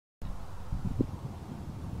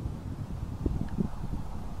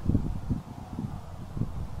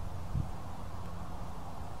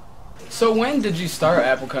So when did you start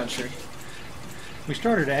Apple Country? We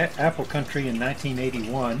started Apple Country in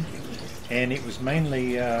 1981, and it was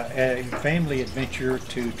mainly a family adventure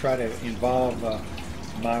to try to involve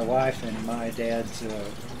my wife and my dad's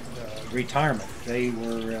retirement. They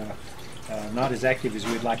were not as active as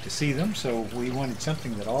we'd like to see them, so we wanted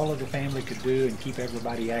something that all of the family could do and keep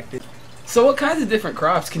everybody active. So what kinds of different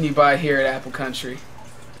crops can you buy here at Apple Country?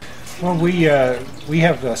 Well, we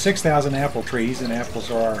have 6,000 apple trees, and apples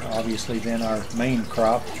are obviously then our main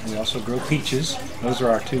crop. We also grow peaches. Those are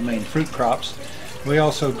our two main fruit crops. We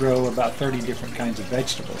also grow about 30 different kinds of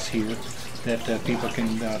vegetables here that people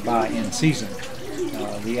can buy in season.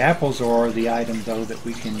 The apples are the item, though, that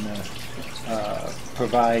we can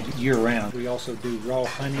provide year-round. We also do raw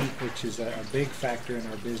honey, which is a big factor in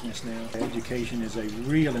our business now. Education is a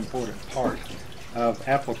real important part of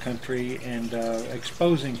Apple Country, and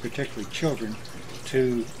exposing particularly children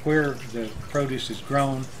to where the produce is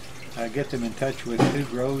grown, get them in touch with who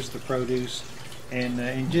grows the produce, and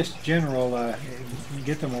in just general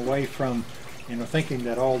get them away from thinking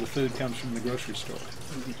that all the food comes from the grocery store.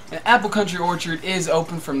 The Apple Country Orchard is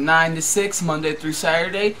open from 9 to 6 Monday through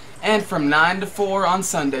Saturday and from 9 to 4 on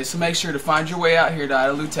Sunday, so make sure to find your way out here to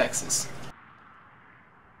Idalou, Texas.